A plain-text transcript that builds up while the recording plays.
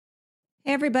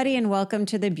Hey everybody, and welcome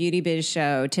to the Beauty Biz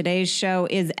Show. Today's show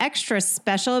is extra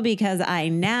special because I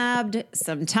nabbed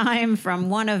some time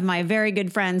from one of my very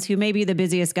good friends who may be the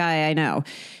busiest guy I know.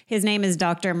 His name is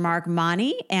Dr. Marc,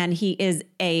 and he is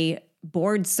a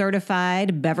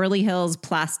board-certified Beverly Hills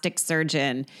plastic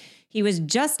surgeon. He was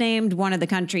just named one of the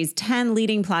country's 10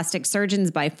 leading plastic surgeons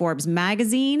by Forbes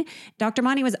magazine. Dr.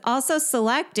 Mani was also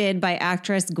selected by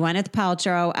actress Gwyneth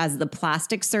Paltrow as the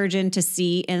plastic surgeon to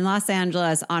see in Los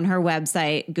Angeles on her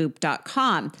website,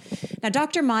 goop.com. Now,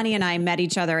 Dr. Mani and I met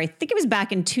each other, I think it was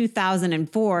back in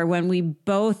 2004, when we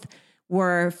both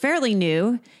were fairly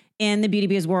new in the beauty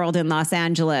biz world in Los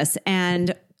Angeles.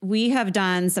 And we have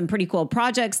done some pretty cool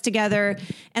projects together.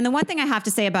 And the one thing I have to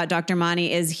say about Dr.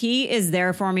 Mani is he is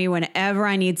there for me whenever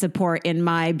I need support in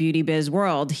my beauty biz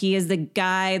world. He is the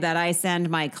guy that I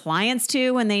send my clients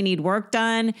to when they need work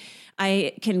done.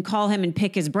 I can call him and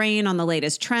pick his brain on the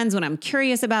latest trends when I'm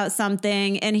curious about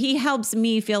something. And he helps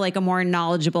me feel like a more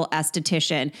knowledgeable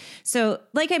esthetician. So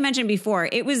like I mentioned before,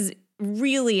 it was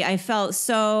really, I felt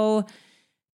so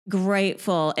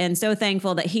grateful and so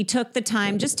thankful that he took the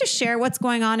time just to share what's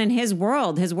going on in his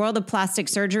world of plastic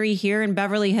surgery here in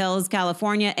Beverly Hills,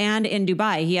 California, and in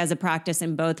Dubai. He has a practice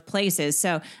in both places.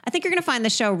 So I think you're going to find the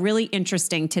show really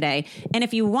interesting today. And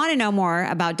if you want to know more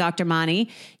about Dr. Mani,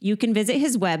 you can visit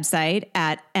his website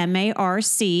at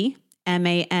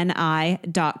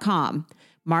marcmani.com.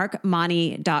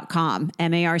 marcmani.com,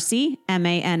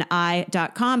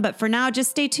 marcmani.com. But for now, just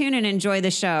stay tuned and enjoy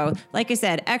the show. Like I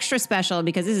said, extra special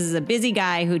because this is a busy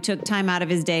guy who took time out of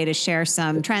his day to share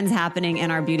some trends happening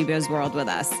in our beauty biz world with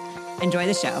us. Enjoy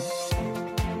the show.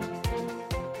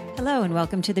 Hello and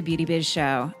welcome to the Beauty Biz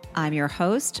Show. I'm your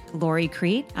host, Lori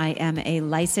Crete. I am a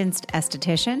licensed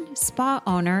esthetician, spa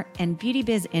owner, and beauty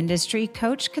biz industry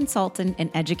coach, consultant,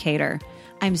 and educator.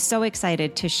 I'm so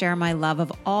excited to share my love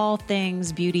of all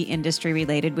things beauty industry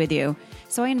related with you.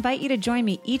 So I invite you to join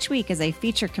me each week as I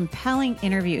feature compelling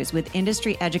interviews with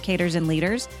industry educators and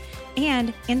leaders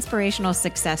and inspirational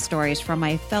success stories from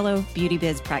my fellow beauty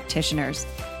biz practitioners.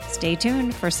 Stay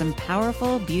tuned for some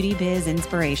powerful beauty biz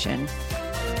inspiration.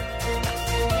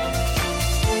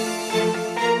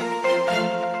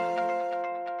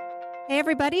 Hey,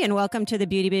 everybody, and welcome to the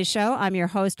Beauty Biz Show. I'm your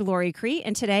host, Lori Crete,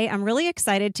 and today I'm really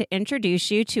excited to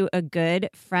introduce you to a good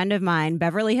friend of mine,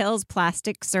 Beverly Hills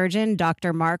plastic surgeon,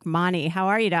 Dr. Marc Mani. How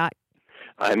are you, Doc?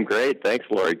 I'm great. Thanks,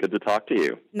 Lori. Good to talk to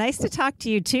you. Nice to talk to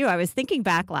you, too. I was thinking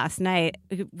back last night.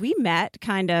 We met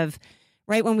kind of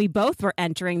right when we both were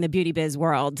entering the beauty biz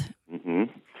world. Mm-hmm.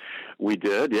 We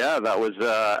did, yeah. That was,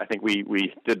 I think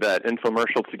we did that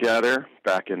infomercial together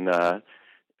back in,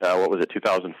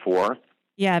 2004?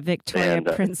 Yeah, Victoria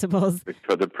Principles.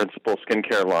 For the Principal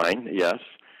skincare line, yes.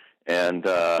 And,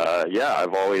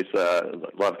 I've always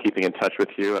loved keeping in touch with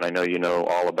you, and I know you know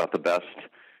all about the best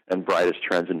and brightest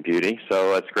trends in beauty.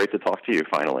 So it's great to talk to you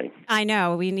finally. I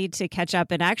know. We need to catch up.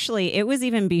 And actually, it was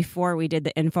even before we did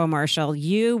the infomercial.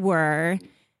 You were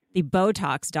the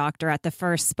Botox doctor at the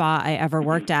first spa I ever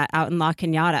worked at out in La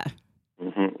Cañada.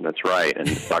 Mm-hmm, that's right. And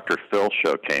Dr. Phil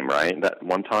show came, right? That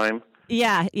one time?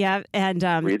 Yeah. And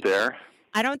were you there?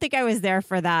 I don't think I was there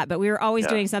for that, but we were always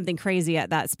doing something crazy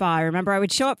at that spa. I remember I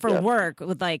would show up for work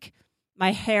with like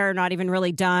my hair not even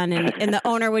really done, and the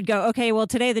owner would go, "Okay, well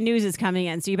today the news is coming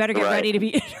in, so you better get ready to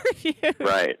be interviewed."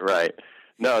 Right.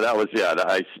 No, that was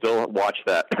I still watch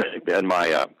that in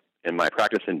my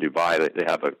practice in Dubai. They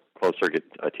have a closed circuit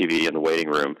TV in the waiting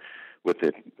room with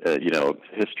the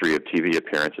history of TV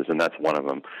appearances, and that's one of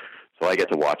them. So I get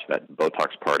to watch that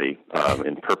Botox party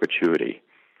in perpetuity.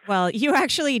 Well, you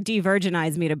actually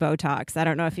de-virginized me to Botox. I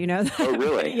don't know if you know that. Oh,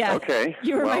 really? Yeah. Okay.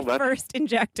 You were my first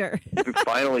injector.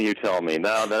 Finally, you tell me.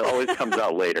 No, that always comes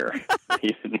out later. You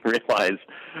didn't realize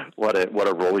what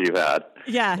a role you had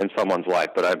in someone's life,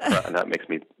 but that makes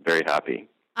me very happy.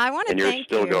 I want to thank you. And you're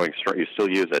still going strong. You still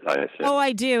use it, I assume. Oh,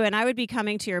 I do. And I would be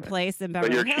coming to your place in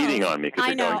Beverly Hills. But you're cheating on me because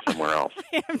you're going somewhere else.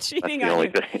 I am cheating on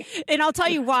you. That's the only thing. And I'll tell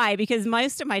you why, because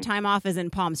most of my time off is in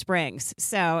Palm Springs.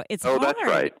 So it's hard. Oh, that's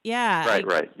right. Yeah.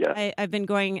 Right. Yeah. I've been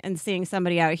going and seeing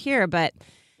somebody out here, but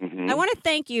I want to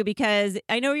thank you because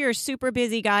I know you're a super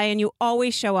busy guy and you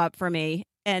always show up for me.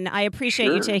 And I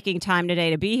appreciate you taking time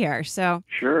today to be here. So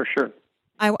Sure.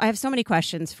 I have so many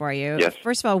questions for you. Yes.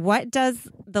 First of all, what does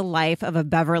the life of a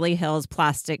Beverly Hills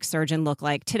plastic surgeon look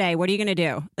like today? What are you going to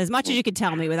do? As much as you could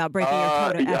tell me without breaking your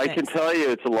code of ethics. I can tell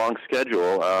you it's a long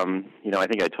schedule. I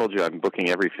think I told you I'm booking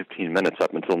every 15 minutes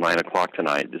up until 9 o'clock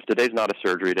tonight. Today's not a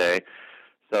surgery day.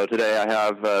 So today I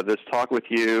have this talk with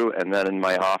you, and then in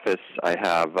my office I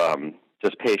have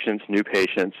just patients, new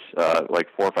patients, like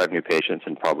 4 or 5 new patients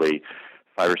and probably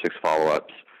 5 or 6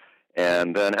 follow-ups.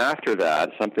 And then after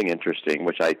that, something interesting,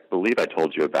 which I believe I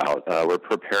told you about, we're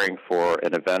preparing for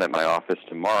an event at my office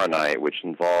tomorrow night, which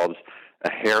involves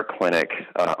a hair clinic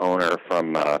owner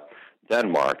from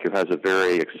Denmark who has a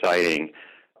very exciting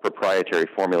proprietary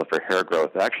formula for hair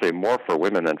growth, actually more for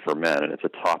women than for men, and it's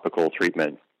a topical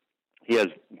treatment. He has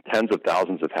tens of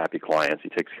thousands of happy clients. He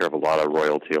takes care of a lot of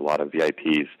royalty, a lot of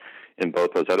VIPs in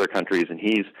both those other countries, and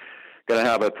he's going to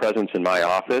have a presence in my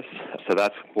office. So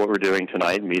that's what we're doing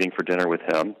tonight, meeting for dinner with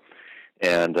him.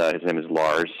 And his name is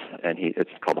Lars, and it's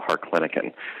called Heart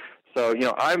Clinicin. So,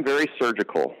 I'm very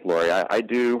surgical, Lori. I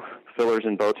do fillers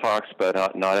and Botox,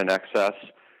 but not in excess.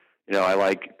 I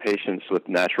like patients with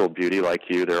natural beauty like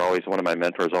you. One of my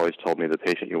mentors always told me the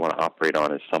patient you want to operate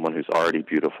on is someone who's already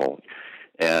beautiful,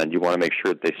 and you want to make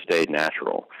sure that they stay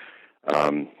natural.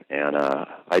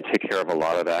 I take care of a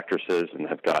lot of actresses and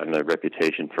have gotten a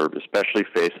reputation for especially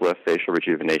facelift, facial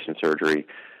rejuvenation surgery.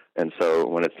 And so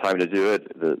when it's time to do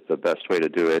it, the best way to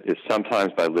do it is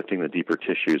sometimes by lifting the deeper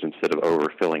tissues instead of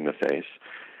overfilling the face.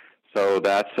 So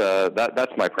that's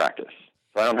my practice.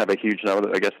 So I don't have a huge number.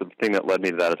 I guess the thing that led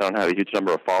me to that is I don't have a huge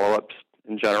number of follow-ups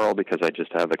in general because I just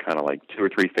have a kind of like 2 or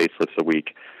 3 facelifts a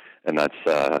week, and that's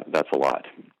a lot.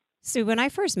 So when I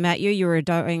first met you, you were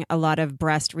doing a lot of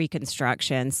breast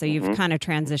reconstruction. So you've kind of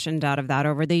transitioned out of that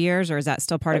over the years, or is that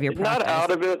still part of your practice? Not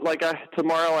out of it.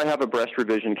 Tomorrow I have a breast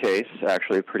revision case,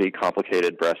 actually a pretty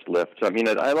complicated breast lift. I mean,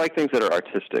 I like things that are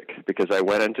artistic because I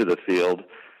went into the field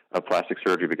of plastic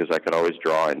surgery because I could always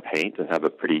draw and paint and have a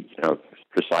pretty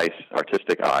precise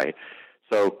artistic eye.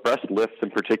 So breast lifts in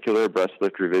particular, breast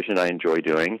lift revision I enjoy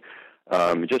doing.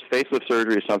 Just facelift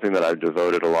surgery is something that I've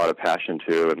devoted a lot of passion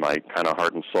to and my kind of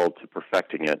heart and soul to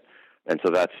perfecting it. And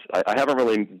so I haven't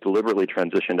really deliberately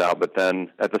transitioned out, but then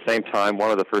at the same time,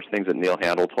 one of the first things that Neil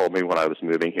Handel told me when I was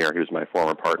moving here, he was my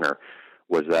former partner,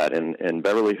 was that in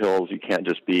Beverly Hills, you can't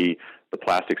just be the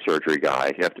plastic surgery guy.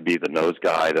 You have to be the nose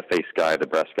guy, the face guy, the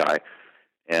breast guy.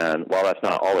 And while that's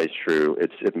not always true,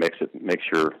 it makes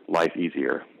your life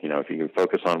easier. If you can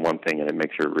focus on one thing and it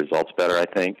makes your results better, I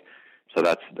think. So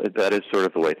that is sort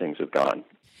of the way things have gone.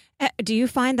 Do you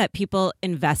find that people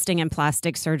investing in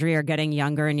plastic surgery are getting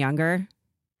younger and younger?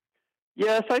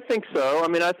 Yes, I think so. I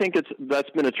mean, I think that's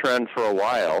been a trend for a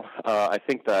while. I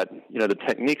think that the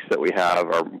techniques that we have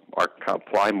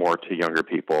apply more to younger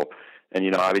people,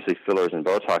 and obviously fillers and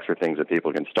Botox are things that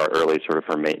people can start early, sort of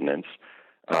for maintenance.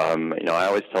 I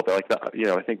always tell people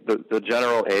I think the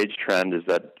general age trend is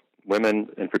that women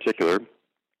in particular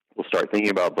will start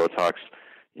thinking about Botox.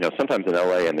 Sometimes in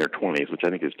LA in their 20s, which I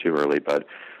think is too early, but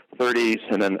 30s,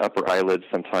 and then upper eyelids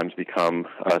sometimes become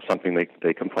something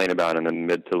they complain about in the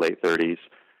mid to late 30s.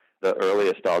 The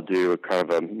earliest I'll do kind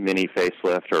of a mini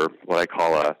facelift, or what I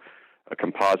call a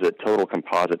total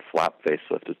composite flap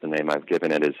facelift is the name I've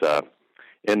given it, is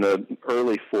in the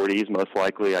early 40s most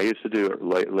likely. I used to do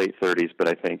late 30s, but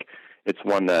I think it's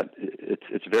one that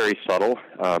it's very subtle,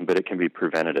 but it can be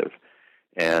preventative.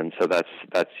 And so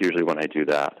that's usually when I do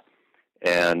that.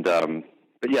 And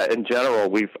but yeah, in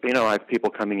general, I have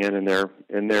people coming in their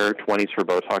 20s for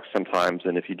Botox sometimes,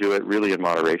 and if you do it really in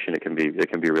moderation, it can be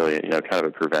really kind of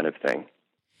a preventive thing.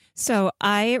 So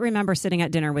I remember sitting at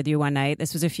dinner with you one night.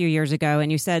 This was a few years ago,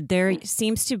 and you said there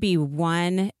seems to be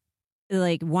one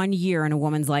year in a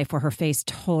woman's life where her face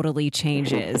totally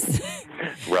changes.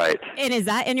 Right. And is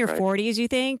that in your 40s? You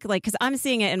think? Because I'm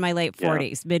seeing it in my late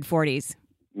 40s, mid 40s.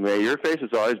 Yeah, your face has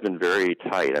always been very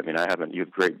tight. I mean, you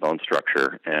have great bone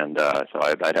structure, and so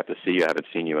I'd have to see you. I haven't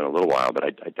seen you in a little while, but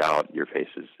I doubt your face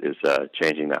is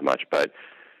changing that much. But,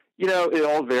 it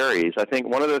all varies. I think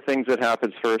one of the things that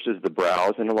happens first is the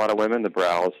brows in a lot of women. The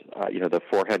brows, the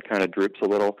forehead kind of droops a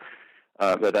little,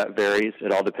 but that varies.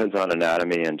 It all depends on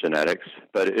anatomy and genetics.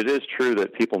 But it is true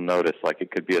that people notice,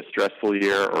 it could be a stressful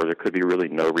year or there could be really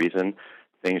no reason.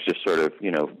 Things just sort of,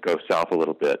 go south a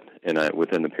little bit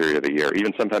within the period of a year.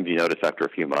 Even sometimes you notice after a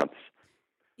few months.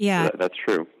 Yeah. So that's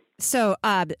true. So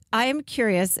I'm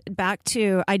curious, back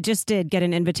to, I just did get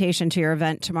an invitation to your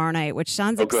event tomorrow night, which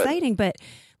sounds exciting, but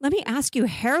let me ask you,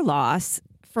 hair loss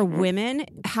for women,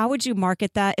 how would you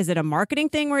market that? Is it a marketing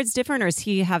thing where it's different, or does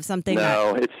he have something?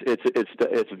 No,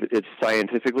 it's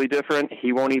scientifically different.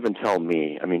 He won't even tell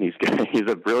me. I mean, he's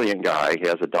a brilliant guy. He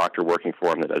has a doctor working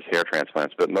for him that does hair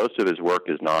transplants, but most of his work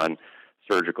is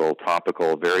non-surgical,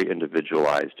 topical, very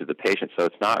individualized to the patient. So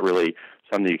it's not really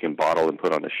something you can bottle and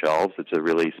put on the shelves. It's a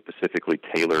really specifically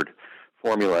tailored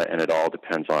formula, and it all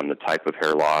depends on the type of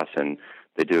hair loss, and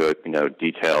they do a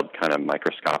detailed kind of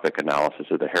microscopic analysis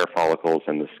of the hair follicles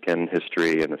and the skin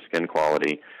history and the skin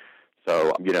quality.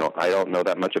 So, I don't know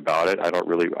that much about it. I don't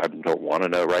want to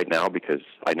know right now because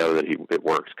I know that it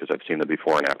works because I've seen the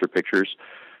before and after pictures.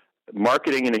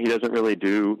 Marketing, he doesn't really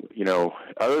do,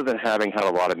 other than having had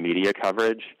a lot of media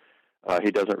coverage,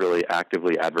 he doesn't really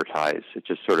actively advertise. It's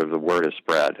just sort of the word is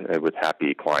spread with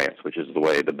happy clients, which is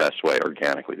the best way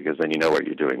organically, because then you know what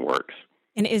you're doing works.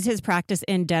 And is his practice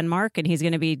in Denmark, and he's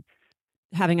going to be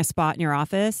having a spot in your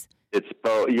office? It's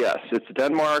both. Yes, it's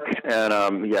Denmark,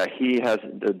 and he has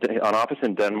an office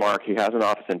in Denmark. He has an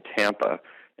office in Tampa,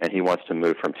 and he wants to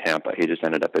move from Tampa. He just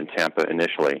ended up in Tampa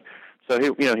initially. So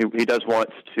he does want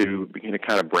to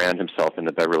kind of brand himself in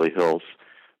the Beverly Hills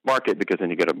market, because then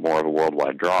you get more of a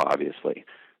worldwide draw, obviously.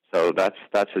 So that's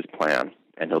his plan,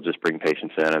 and he'll just bring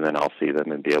patients in, and then I'll see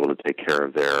them and be able to take care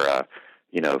of their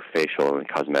facial and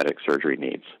cosmetic surgery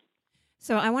needs.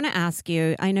 So I want to ask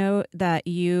you, I know that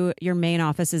your main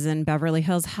office is in Beverly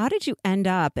Hills. How did you end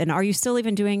up, and are you still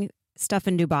even doing stuff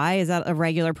in Dubai? Is that a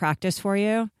regular practice for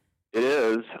you? It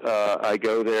is. I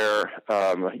go there,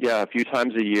 a few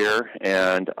times a year,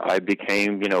 and I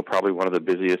became, probably one of the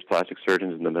busiest plastic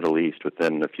surgeons in the Middle East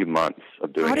within a few months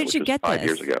of doing it. How did you get this? 5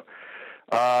 years ago.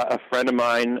 A friend of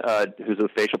mine who's a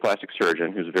facial plastic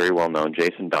surgeon, who's very well known,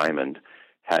 Jason Diamond,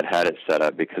 had it set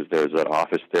up because there's an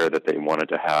office there that they wanted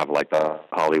to have, like the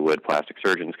Hollywood plastic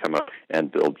surgeons come up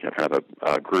and build kind of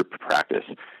a group practice.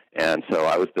 And so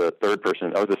I was the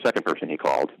second person he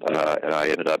called, and I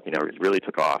ended up, it really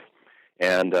took off.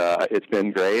 And it's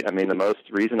been great. I mean, the most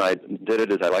reason I did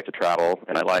it is I like to travel,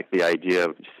 and I like the idea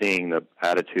of seeing the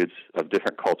attitudes of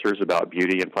different cultures about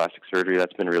beauty and plastic surgery.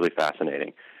 That's been really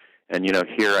fascinating. And,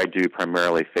 here I do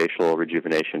primarily facial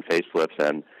rejuvenation,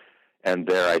 facelifts, and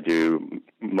there I do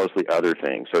mostly other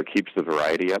things. So it keeps the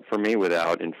variety up for me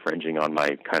without infringing on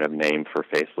my kind of name for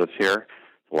facelifts here.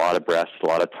 A lot of breasts, a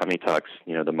lot of tummy tucks,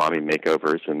 the mommy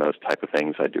makeovers and those type of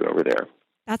things I do over there.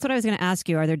 That's what I was going to ask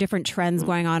you. Are there different trends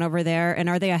going on over there? And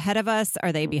are they ahead of us?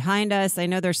 Are they behind us? I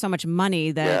know there's so much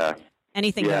money that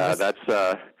anything goes. There's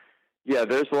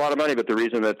a lot of money, but the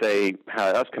reason that they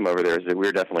had us come over there is that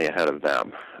we're definitely ahead of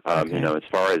them. Okay. As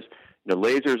far as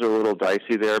lasers are a little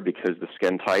dicey there because the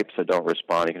skin types that don't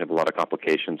respond, you can have a lot of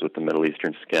complications with the Middle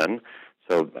Eastern skin.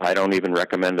 So I don't even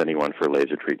recommend anyone for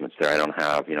laser treatments there. I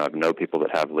know people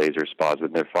that have laser spas,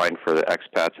 but they're fine for the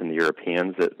expats and the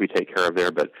Europeans that we take care of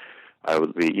there, but I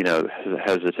would be,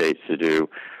 hesitate to do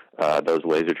those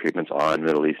laser treatments on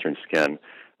Middle Eastern skin.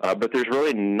 But there's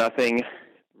really nothing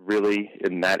really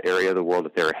in that area of the world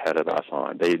that they're ahead of us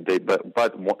on.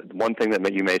 But one thing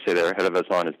that you may say they're ahead of us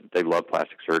on is that they love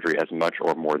plastic surgery as much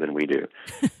or more than we do.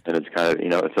 And it's kind of,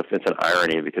 it's an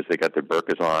irony because they got their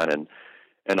burqas on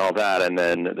and all that. And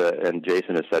then, and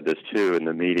Jason has said this too in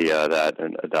the media that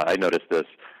I noticed this,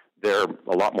 they're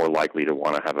a lot more likely to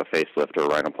want to have a facelift or a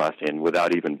rhinoplasty and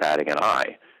without even batting an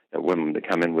eye. And women that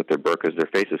come in with their burqas, their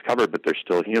face is covered, but they're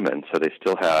still human. So they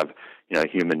still have, a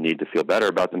human need to feel better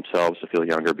about themselves, to feel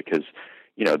younger because,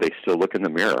 they still look in the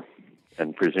mirror.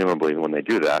 And presumably when they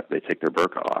do that, they take their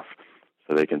burqa off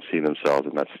so they can see themselves.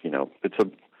 And that's,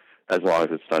 as long as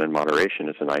it's done in moderation,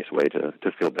 it's a nice way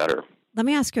to feel better. Let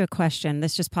me ask you a question.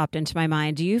 This just popped into my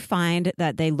mind. Do you find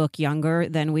that they look younger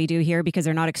than we do here because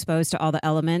they're not exposed to all the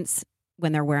elements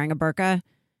when they're wearing a burqa?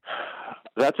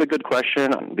 That's a good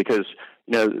question because,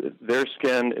 their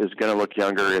skin is going to look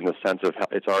younger in the sense of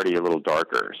it's already a little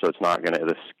darker. So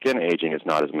the skin aging is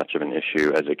not as much of an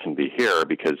issue as it can be here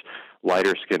because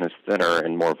lighter skin is thinner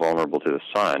and more vulnerable to the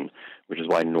sun, which is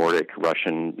why Nordic,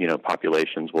 Russian,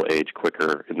 populations will age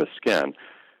quicker in the skin.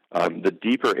 The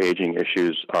deeper aging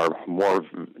issues are more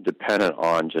dependent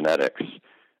on genetics.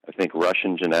 I think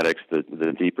Russian genetics,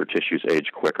 the deeper tissues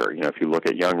age quicker. If you look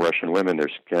at young Russian women,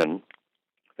 their skin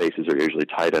faces are usually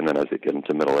tight, and then as they get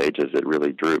into middle ages, it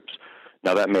really droops.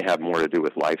 Now, that may have more to do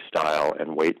with lifestyle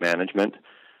and weight management.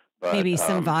 But, maybe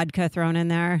some vodka thrown in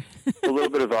there. A little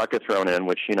bit of vodka thrown in,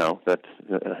 which, that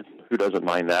who doesn't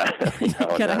mind that?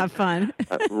 Gotta have fun.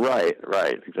 Right.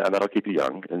 Exactly. That'll keep you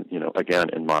young, and, again,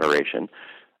 in moderation.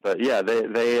 But, yeah,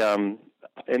 they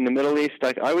in the Middle East,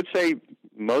 I would say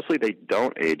mostly they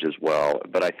don't age as well,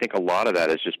 but I think a lot of that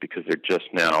is just because they're just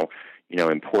now,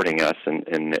 importing us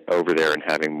and over there and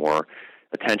having more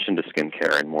attention to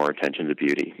skincare and more attention to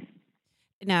beauty.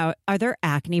 Now, are there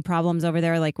acne problems over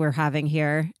there like we're having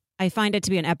here? I find it to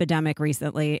be an epidemic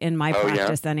recently in my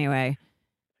practice anyway.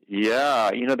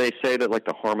 Yeah. They say that like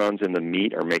the hormones in the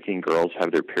meat are making girls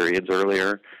have their periods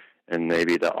earlier. And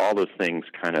maybe all those things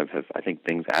kind of have, I think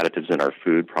additives in our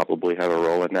food probably have a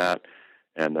role in that.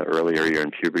 And the earlier you're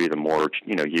in puberty, the more,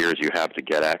 years you have to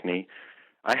get acne.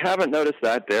 I haven't noticed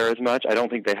that there as much. I don't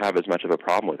think they have as much of a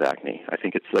problem with acne. I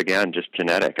think it's, again, just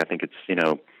genetic. I think it's,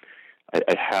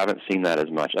 I haven't seen that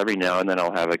as much. Every now and then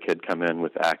I'll have a kid come in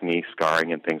with acne,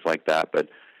 scarring, and things like that. But,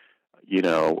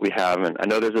 we haven't. I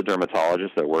know there's a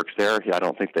dermatologist that works there. I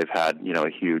don't think they've had, a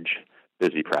huge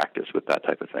busy practice with that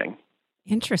type of thing.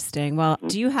 Interesting. Well,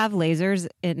 do you have lasers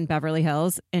in Beverly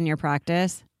Hills in your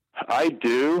practice? I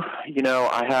do.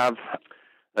 I have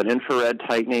an infrared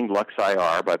tightening Lux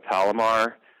IR by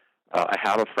Palomar. I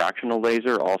have a fractional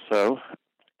laser also,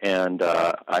 and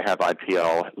I have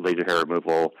IPL, laser hair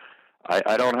removal.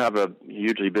 I don't have a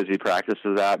hugely busy practice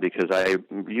of that because I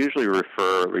usually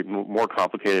refer more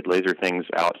complicated laser things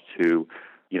out to,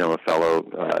 a fellow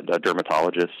a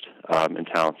dermatologist in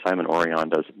town. Simon Orion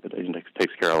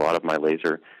takes care of a lot of my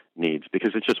laser needs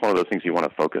because it's just one of those things you want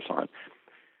to focus on.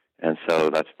 And so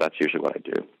that's usually what I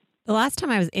do. The last time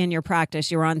I was in your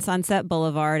practice, you were on Sunset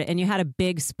Boulevard and you had a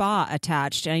big spa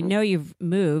attached. And I know you've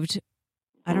moved.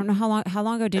 I don't know how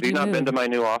long ago did you move? Have you not been to my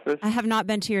new office? I have not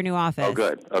been to your new office. Oh,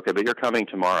 good. Okay, but you're coming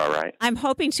tomorrow, right? I'm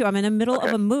hoping to. I'm in the middle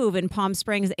of a move in Palm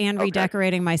Springs and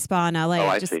redecorating my spa in LA.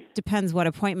 Oh, it just depends what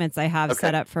appointments I have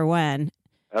set up for when.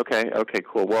 Okay,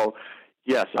 cool. Well,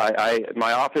 yes,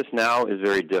 my office now is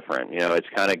very different. It's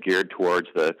kind of geared towards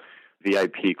the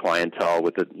VIP clientele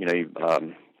with the,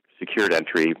 secured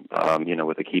entry,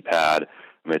 with a keypad.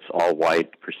 It's all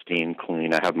white, pristine,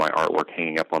 clean. I have my artwork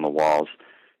hanging up on the walls.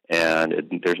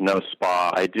 And there's no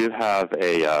spa. I do have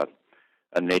a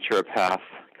naturopath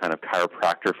kind of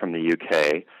chiropractor from the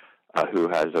UK who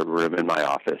has a room in my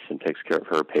office and takes care of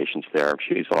her patients there.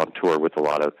 She's on tour with a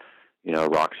lot of,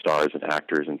 rock stars and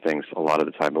actors and things a lot of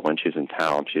the time. But when she's in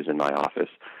town, she's in my office.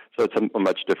 So it's a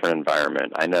much different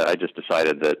environment. I just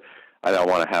decided that I don't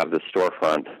want to have this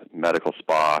storefront medical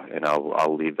spa, and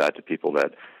I'll leave that to people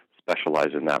that specialize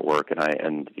in that work.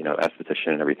 And esthetician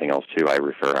and everything else too, I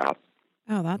refer out.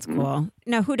 Oh, that's cool.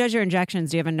 Now, who does your injections?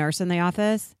 Do you have a nurse in the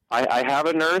office? I have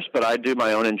a nurse, but I do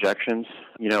my own injections.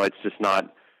 It's just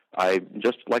not, I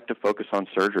just like to focus on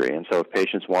surgery. And so if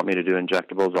patients want me to do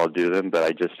injectables, I'll do them, but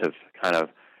I just have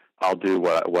I'll do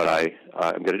what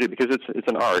I'm going to do because it's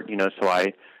an art, so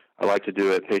I like to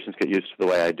do it. Patients get used to the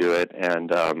way I do it,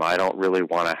 and I don't really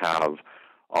want to have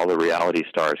all the reality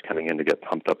stars coming in to get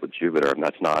pumped up with Jupiter, and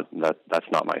that's not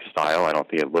my style. I don't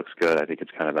think it looks good. I think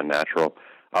it's kind of unnatural.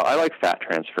 I like fat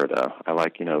transfer, though. I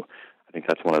like, I think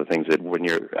that's one of the things that when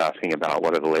you're asking about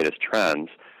what are the latest trends,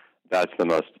 that's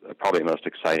probably the most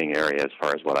exciting area as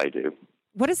far as what I do.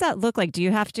 What does that look like? Do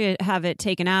you have to have it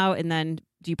taken out and then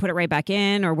do you put it right back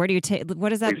in, or where do you take? What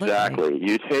does that look like? Exactly.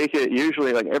 You take it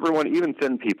usually like everyone, even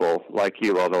thin people like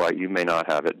you, although you may not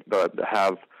have it, but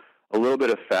have a little bit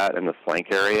of fat in the flank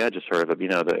area, just sort of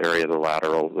the area of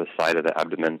the side of the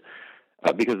abdomen,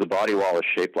 because the body wall is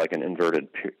shaped like an inverted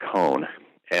cone.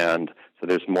 And so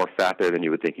there's more fat there than you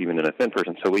would think even in a thin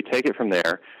person. So we take it from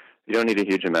there. You don't need a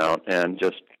huge amount, and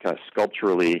just kind of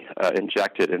sculpturally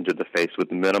inject it into the face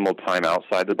with minimal time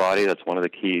outside the body. That's one of the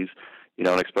keys. You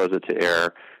don't expose it to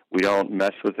air. We don't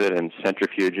mess with it and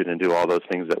centrifuge it and do all those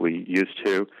things that we used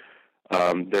to.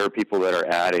 There are people that are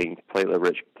adding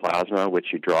platelet-rich plasma, which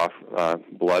you draw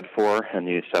blood for, and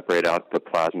you separate out the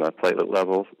plasma platelet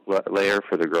level layer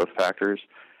for the growth factors.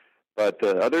 But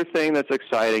the other thing that's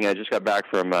exciting, I just got back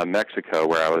from Mexico,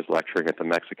 where I was lecturing at the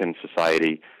Mexican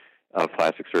Society of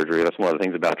Plastic Surgery. That's one of the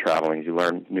things about traveling is you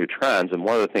learn new trends. And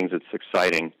one of the things that's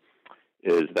exciting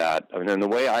is that, in the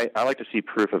way I like to see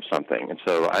proof of something. And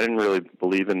so I didn't really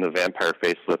believe in the vampire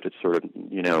facelift. It's sort of,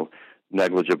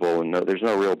 negligible, and there's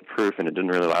no real proof, and it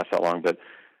didn't really last that long.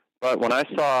 But when I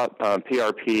saw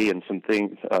PRP and some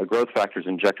things, growth factors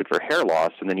injected for hair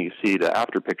loss, and then you see the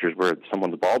after pictures where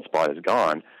someone's bald spot is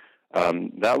gone,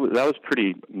 that was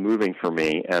pretty moving for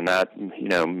me, and that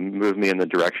moved me in the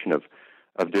direction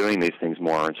of doing these things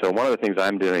more. And so one of the things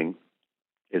I'm doing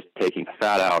is taking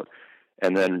fat out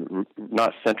and then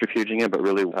not centrifuging it, but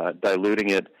really diluting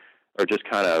it, or just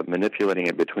kind of manipulating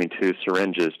it between two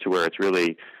syringes to where it's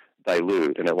really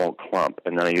dilute and it won't clump.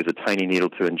 And then I use a tiny needle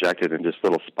to inject it in just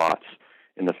little spots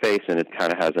in the face, and it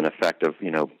kind of has an effect of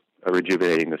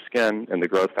rejuvenating the skin, and the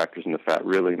growth factors in the fat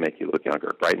really make you look younger.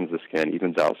 It brightens the skin,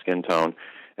 evens out skin tone,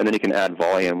 and then you can add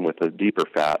volume with a deeper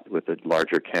fat with a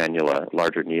larger cannula,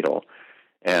 larger needle.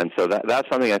 And so that's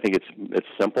something I think it's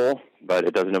simple, but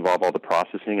it doesn't involve all the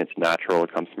processing. It's natural.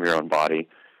 It comes from your own body.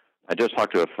 I just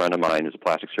talked to a friend of mine who's a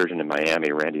plastic surgeon in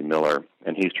Miami, Randy Miller,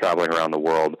 and he's traveling around the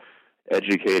world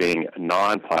educating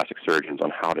non-plastic surgeons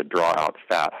on how to draw out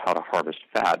fat, how to harvest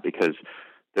fat, because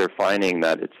they're finding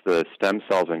that it's the stem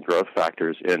cells and growth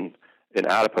factors in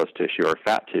adipose tissue or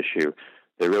fat tissue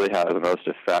that really have the most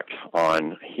effect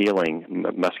on healing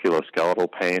musculoskeletal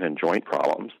pain and joint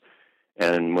problems.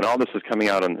 And when all this was coming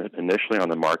out initially on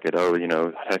the market,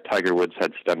 Tiger Woods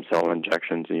had stem cell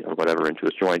injections or whatever into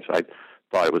his joints, I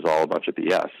thought it was all a bunch of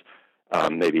BS.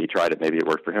 Maybe he tried it, maybe it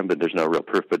worked for him, but there's no real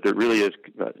proof. But there really is,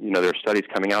 there are studies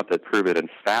coming out that prove it, and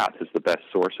fat is the best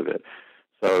source of it.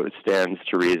 So it stands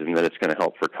to reason that it's going to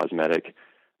help for cosmetic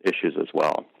issues as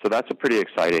well. So that's a pretty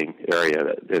exciting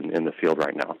area in the field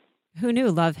right now. Who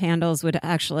knew love handles would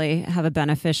actually have a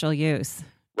beneficial use?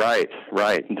 Right.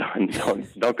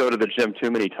 Don't go to the gym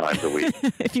too many times a week.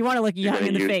 If you want to look young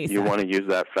in the face. You want to use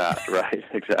that fat, right?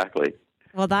 Exactly.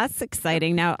 Well, that's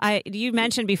exciting. Now, you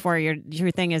mentioned before your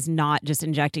thing is not just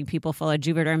injecting people full of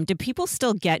Juvederm. Do people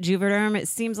still get Juvederm? It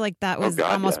seems like that was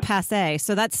almost passé.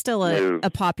 So that's still a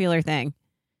popular thing.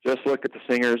 Just look at the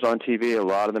singers on TV. A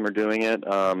lot of them are doing it.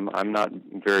 I'm not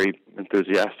very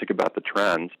enthusiastic about the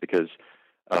trends because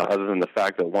other than the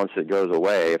fact that once it goes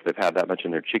away, if they've had that much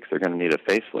in their cheeks, they're going to need a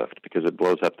facelift because it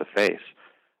blows up the face.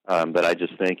 But I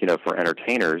just think, for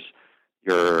entertainers,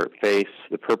 your face,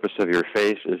 the purpose of your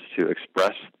face is to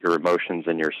express your emotions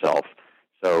and yourself.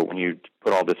 So when you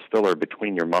put all this filler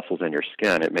between your muscles and your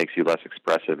skin, it makes you less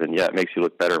expressive, and it makes you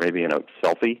look better maybe in a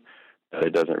selfie, but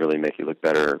it doesn't really make you look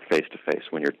better face to face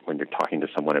when you're talking to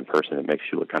someone in person. It makes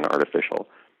you look kind of artificial.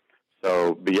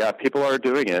 So, but people are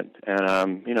doing it,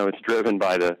 and it's driven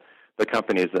by the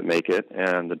companies that make it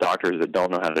and the doctors that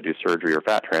don't know how to do surgery or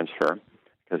fat transfer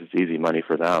because it's easy money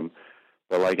for them.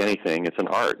 But like anything, it's an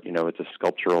art, it's a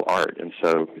sculptural art. And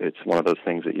so it's one of those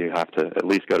things that you have to at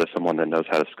least go to someone that knows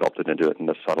how to sculpt it and do it in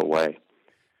a subtle way.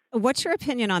 What's your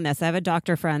opinion on this? I have a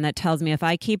doctor friend that tells me if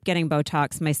I keep getting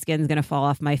Botox, my skin's going to fall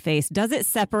off my face. Does it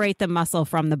separate the muscle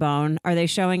from the bone? Are they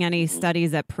showing any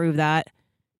studies that prove that?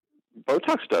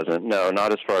 Botox doesn't. No,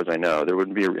 not as far as I know. There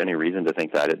wouldn't be any reason to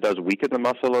think that. It does weaken the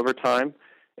muscle over time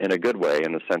in a good way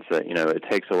in the sense that, it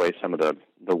takes away some of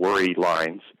the worry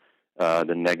lines.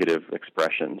 The negative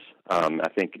expressions. I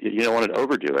think you don't want to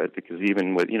overdo it because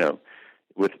even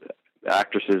with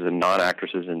actresses and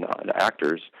non-actresses and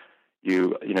actors,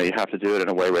 you have to do it in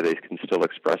a way where they can still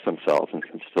express themselves and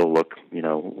can still look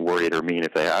worried or mean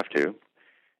if they have to.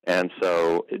 And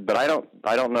so, but I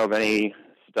don't know of any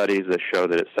studies that show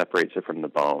that it separates it from the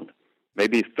bone.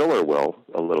 Maybe filler will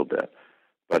a little bit,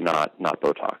 but not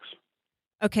Botox.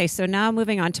 Okay, so now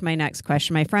moving on to my next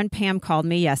question. My friend Pam called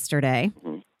me yesterday.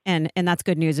 Mm-hmm. And that's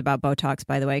good news about Botox,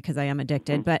 by the way, because I am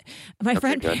addicted. But my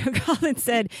friend called and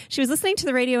said she was listening to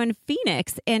the radio in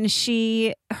Phoenix, and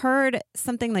she heard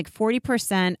something like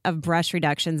 40% of breast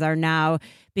reductions are now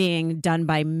being done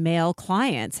by male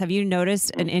clients. Have you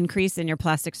noticed an increase in your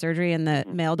plastic surgery in the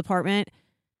male department?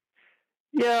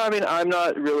 Yeah, I'm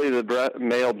not really the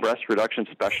male breast reduction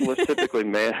specialist, typically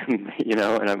male,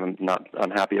 and I'm not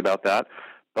unhappy about that.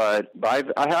 But I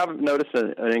have noticed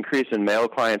an increase in male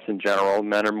clients in general.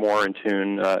 Men are more in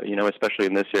tune, especially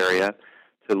in this area,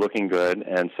 to looking good.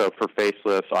 And so for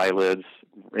facelifts, eyelids,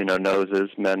 noses,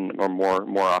 men are more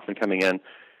often coming in.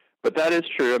 But that is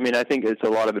true. I think a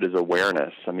lot of it is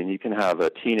awareness. You can have a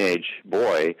teenage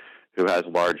boy who has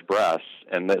large breasts,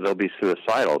 and they'll be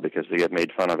suicidal because they get made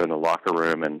fun of in the locker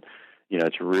room, and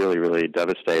it's really, really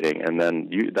devastating. And then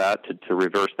to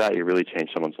reverse that, you really change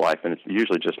someone's life. And it's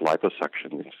usually just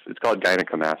liposuction. It's called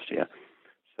gynecomastia.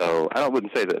 So I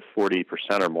wouldn't say that 40%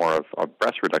 or more of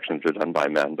breast reductions are done by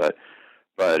men, but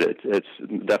it's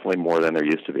definitely more than there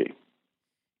used to be.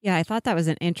 Yeah, I thought that was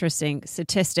an interesting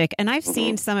statistic. And I've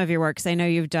seen some of your work because I know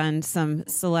you've done some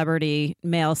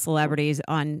male celebrities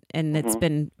and it's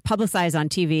been publicized on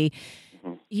TV.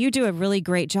 You do a really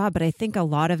great job, but I think a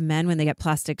lot of men, when they get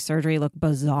plastic surgery, look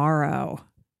bizarro.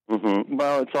 Mm-hmm.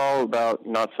 Well, it's all about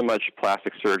not so much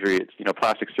plastic surgery.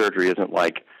 Plastic surgery isn't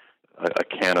like a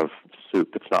can of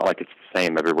soup. It's not like it's the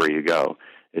same everywhere you go.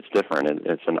 It's different.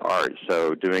 It's an art.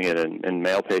 So doing it in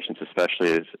male patients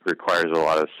especially requires a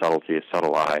lot of subtlety, a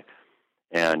subtle eye,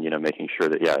 and making sure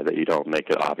that you don't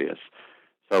make it obvious.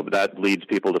 So that leads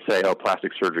people to say, "Oh,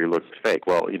 plastic surgery looks fake."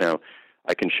 Well,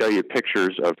 I can show you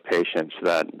pictures of patients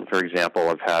that, for example,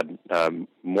 I've had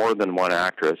more than one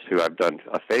actress who I've done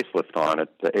a facelift on at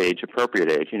the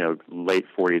appropriate age, late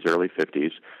 40s, early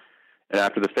 50s. And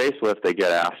after the facelift, they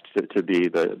get asked to be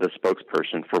the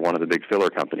spokesperson for one of the big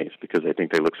filler companies because they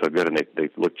think they look so good and they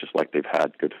look just like they've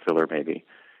had good filler maybe.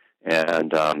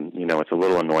 And, it's a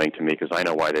little annoying to me because I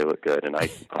know why they look good, and I'm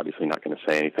obviously not going to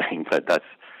say anything, but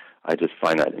I just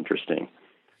find that interesting.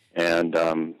 And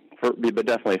but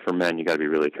definitely for men, you got to be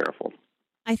really careful.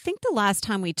 I think the last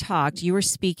time we talked, you were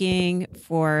speaking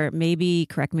for maybe,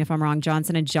 correct me if I'm wrong,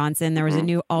 Johnson & Johnson. There was a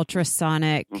new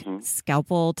ultrasonic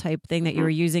scalpel type thing that you were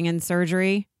using in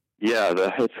surgery. Yeah,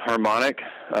 it's harmonic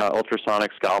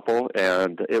ultrasonic scalpel,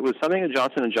 and it was something that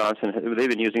Johnson & Johnson, they've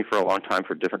been using for a long time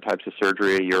for different types of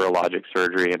surgery, urologic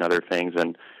surgery and other things,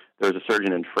 and there was a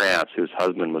surgeon in France whose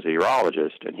husband was a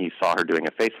urologist, and he saw her doing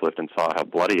a facelift and saw how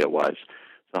bloody it was.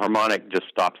 The harmonic just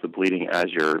stops the bleeding as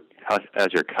you're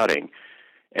cutting.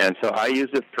 And so I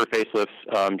used it for facelifts.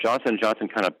 Johnson & Johnson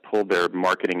kind of pulled their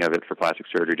marketing of it for plastic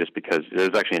surgery just because it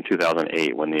was actually in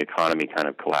 2008 when the economy kind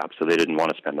of collapsed, so they didn't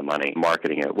want to spend the money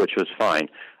marketing it, which was fine.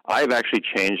 I've actually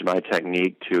changed my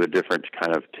technique to a different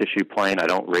kind of tissue plane. I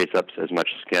don't raise up as much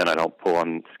skin. I don't pull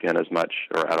on skin as much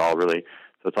or at all, really.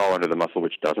 So it's all under the muscle,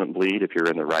 which doesn't bleed. If you're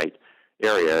in the right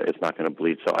area, it's not going to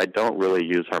bleed. So I don't really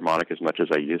use harmonic as much as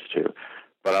I used to.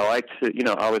 But I like to,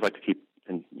 I always like to keep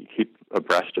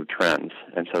abreast of trends,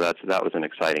 and so that was an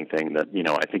exciting thing that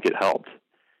I think it helped.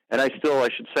 And I still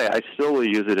will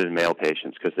use it in male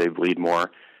patients because they bleed more,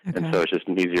 and so it's just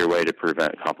an easier way to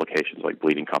prevent complications like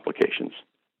bleeding complications.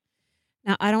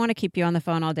 Now, I don't want to keep you on the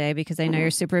phone all day because I know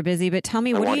you're super busy, but tell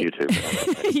me, you to.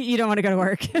 You don't want to go to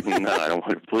work? No, I don't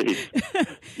want to bleed.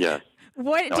 Yeah.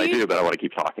 I do, but I want to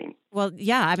keep talking. Well,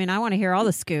 yeah. I mean, I want to hear all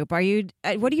the scoop. What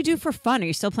do you do for fun? Are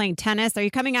you still playing tennis? Are you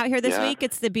coming out here this week?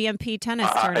 It's the BMP tennis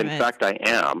tournament. In fact, I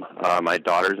am. My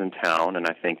daughter's in town, and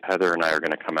I think Heather and I are going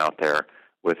to come out there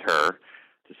with her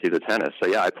to see the tennis. So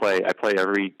yeah, I play a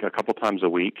couple times a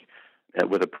week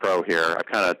with a pro here. I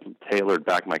kind of tailored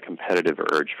back my competitive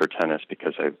urge for tennis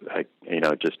because I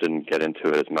just didn't get into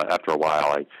it as much. After a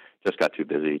while, I just got too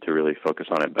busy to really focus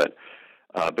on it. But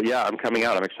yeah, I'm coming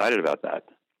out. I'm excited about that.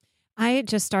 I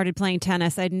just started playing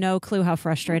tennis. I had no clue how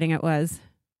frustrating it was.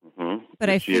 Mm-hmm. But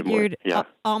I figured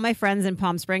all my friends in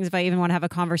Palm Springs, if I even want to have a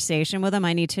conversation with them,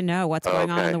 I need to know what's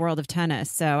going on in the world of tennis.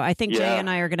 So I think Jay and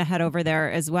I are going to head over there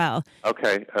as well.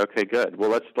 Okay, good. Well,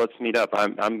 let's meet up. I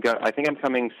think I'm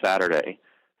coming Saturday.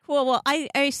 Cool. Well,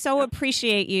 I so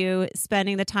appreciate you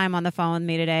spending the time on the phone with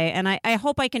me today. And I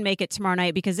hope I can make it tomorrow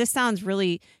night because this sounds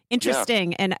really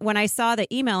interesting. Yeah. And when I saw the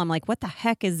email, I'm like, what the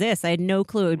heck is this? I had no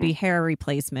clue it would be hair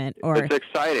replacement. It's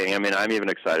exciting. I mean, I'm even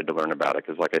excited to learn about it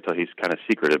because, like I tell you, he's kind of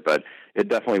secretive, but it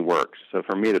definitely works. So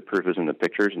for me, the proof is in the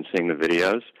pictures and seeing the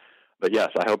videos. But yes,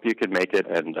 I hope you could make it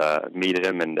and meet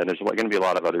him. And there's going to be a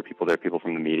lot of other people there, people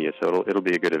from the media. So it'll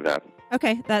be a good event.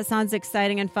 Okay. That sounds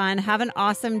exciting and fun. Have an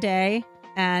awesome day.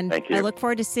 And thank you. I look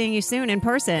forward to seeing you soon in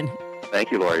person.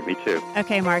 Thank you, Lori. Me too.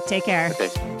 Okay, Mark. Take care. Okay.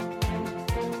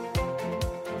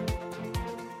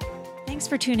 Thanks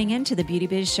for tuning in to the Beauty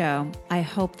Biz Show. I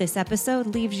hope this episode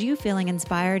leaves you feeling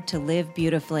inspired to live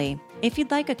beautifully. If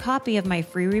you'd like a copy of my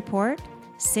free report,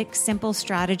 6 Simple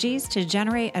Strategies to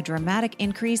Generate a Dramatic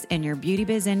Increase in Your Beauty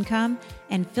Biz Income,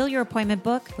 and fill your appointment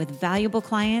book with valuable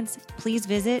clients, please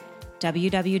visit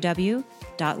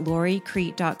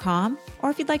www.loricrete.com. Or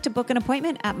if you'd like to book an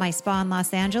appointment at my spa in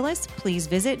Los Angeles, please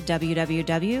visit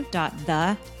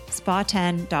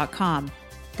www.thespa10.com.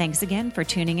 Thanks again for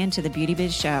tuning in to the Beauty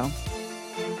Biz Show.